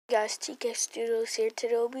Guys, TK Studios here.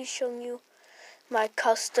 Today I'll be showing you my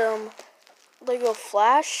custom Lego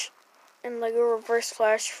Flash and Lego Reverse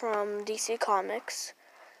Flash from DC Comics.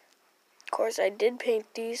 Of course, I did paint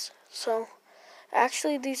these, so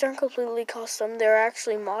actually these aren't completely custom. They're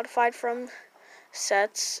actually modified from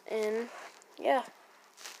sets, and yeah.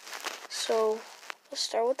 So let's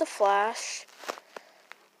start with the Flash.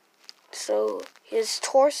 So his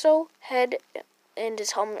torso, head, and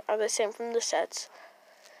his helmet are the same from the sets.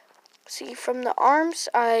 See, from the arms,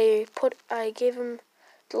 I gave him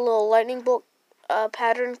the little lightning bolt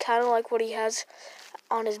pattern, kind of like what he has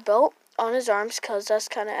on his belt, on his arms, because that's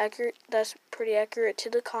kind of accurate. That's pretty accurate to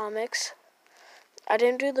the comics. I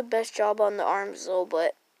didn't do the best job on the arms, though,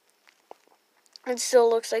 but it still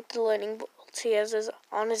looks like the lightning bolts he has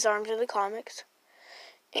on his arms in the comics.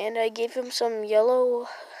 And I gave him some yellow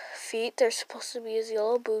feet. They're supposed to be his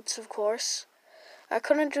yellow boots, of course. I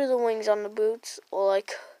couldn't do the wings on the boots,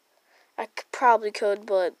 I probably could,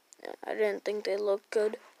 but I didn't think they looked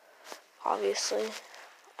good. Obviously,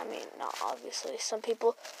 I mean, not obviously. Some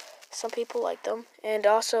people like them, and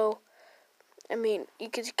also, I mean, you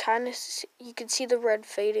could see the red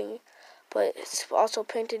fading, but it's also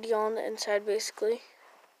painted yellow on the inside, basically.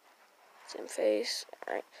 Same face.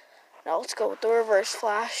 All right, now let's go with the Reverse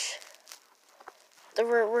Flash. The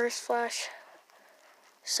Reverse Flash,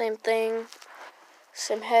 same thing,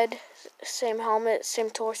 same head, same helmet,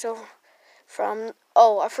 same torso.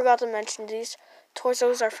 I forgot to mention these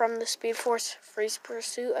torsos are from the Speed Force Freeze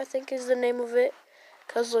Pursuit, I think is the name of it.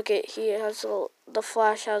 Because look at, the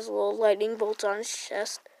Flash has little lightning bolts on his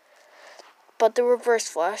chest. But the Reverse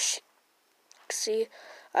Flash, see,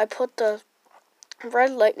 I put the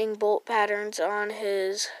red lightning bolt patterns on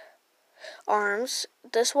his arms.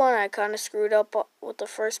 This one I kind of screwed up with the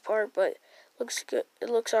first part, but looks good. It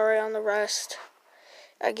looks alright on the rest.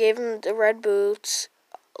 I gave him the red boots,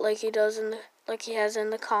 like he has in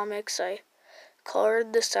the comics. I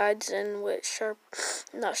colored the sides in with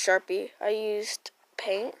not Sharpie. I used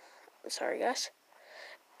paint. Sorry, guys.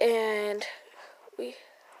 And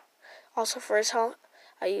also for his helmet,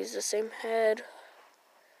 I used the same head.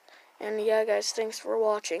 And yeah, guys, thanks for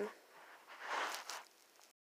watching.